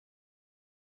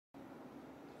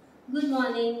Good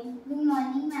morning. Good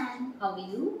morning, ma'am. How are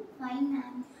you? Fine,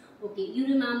 ma'am. Okay, you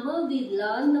remember we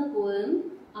learned the poem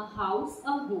A House,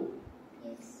 a Home.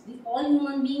 Yes. We all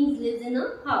human beings live in a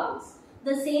house.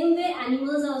 The same way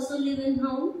animals also live in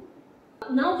home.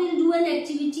 Now we'll do an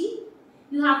activity.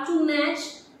 You have to match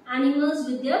animals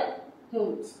with their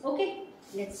homes. Okay,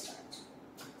 let's start.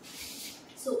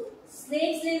 So,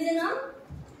 snake lives in a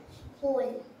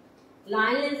Hole.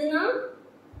 lion lives in a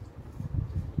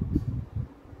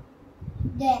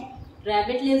Den.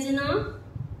 rabbit lives in a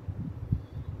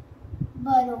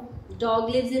Burrow. dog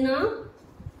lives in a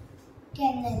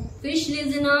Kennel. fish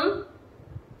lives in a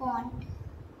Pond.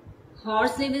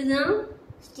 horse lives in a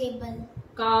Stable.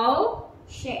 cow.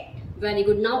 Shed. Very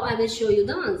good. Now I will show you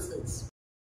the answers.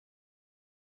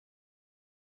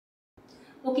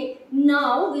 Okay,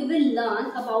 now we will learn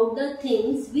about the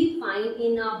things we find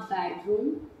in our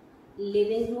bedroom,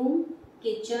 living room,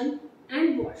 kitchen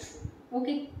and washroom.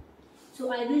 Okay,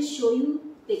 so I will show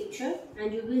you picture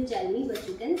and you will tell me what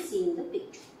you can see in the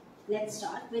picture. Let's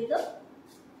start with the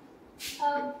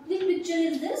which picture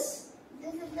is this?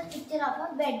 This is the picture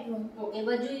of a bedroom. Okay,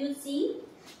 what do you see?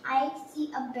 I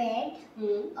see a bed,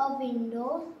 a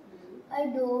window, a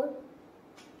door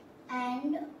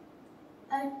and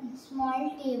a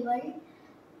small table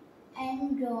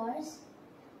and drawers,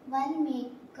 one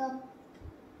makeup,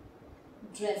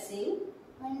 Dressing.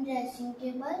 one dressing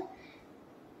table,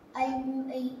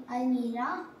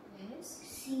 almirah, Yes.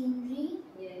 scenery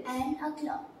Yes. and a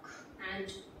clock.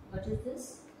 And what is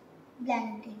this?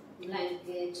 Blanket.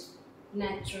 Blanket,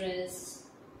 mattress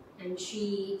and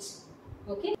sheet.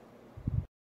 Okay.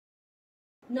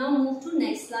 Now move to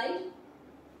next slide.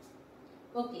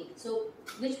 Okay, so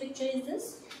which picture is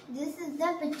this? This is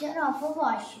the picture of a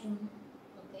washroom.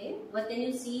 Okay, what can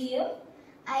you see here?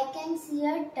 I can see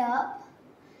a tub,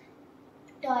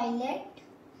 toilet,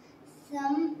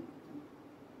 some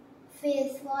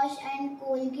face wash and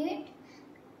Colgate,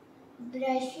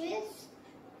 brushes,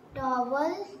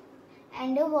 towel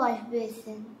and a wash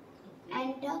basin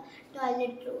and a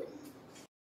toilet roll.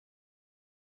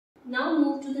 Now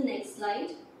move to the next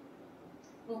slide.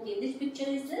 Okay, which picture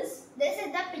is this? This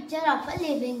is the picture of a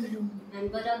living room.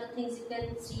 And what are the things you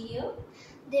can see here?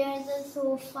 There is a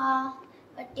sofa,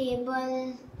 a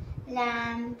table,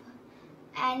 lamp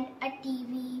and a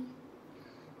TV.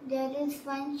 There is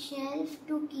one shelf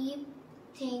to keep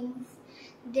things.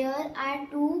 There are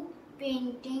two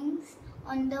paintings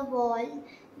on the wall.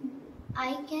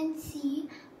 I can see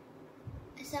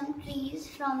some trees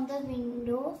from the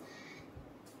window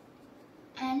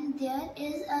and there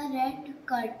is a red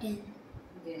curtain.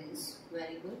 Yes,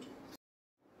 very good.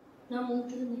 Now move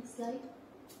to the next slide.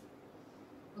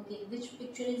 Okay, which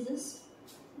picture is this?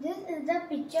 This is the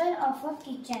picture of a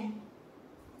kitchen.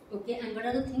 Okay, and what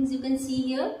are the things you can see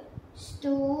here?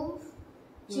 Stove,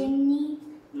 chimney,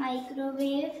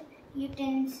 microwave,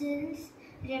 utensils,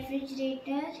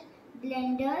 refrigerator,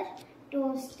 blender,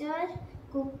 toaster,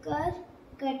 cooker,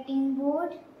 cutting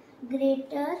board,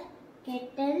 grater,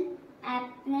 kettle,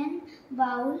 apron,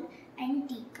 bowl and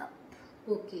teacup.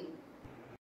 Okay,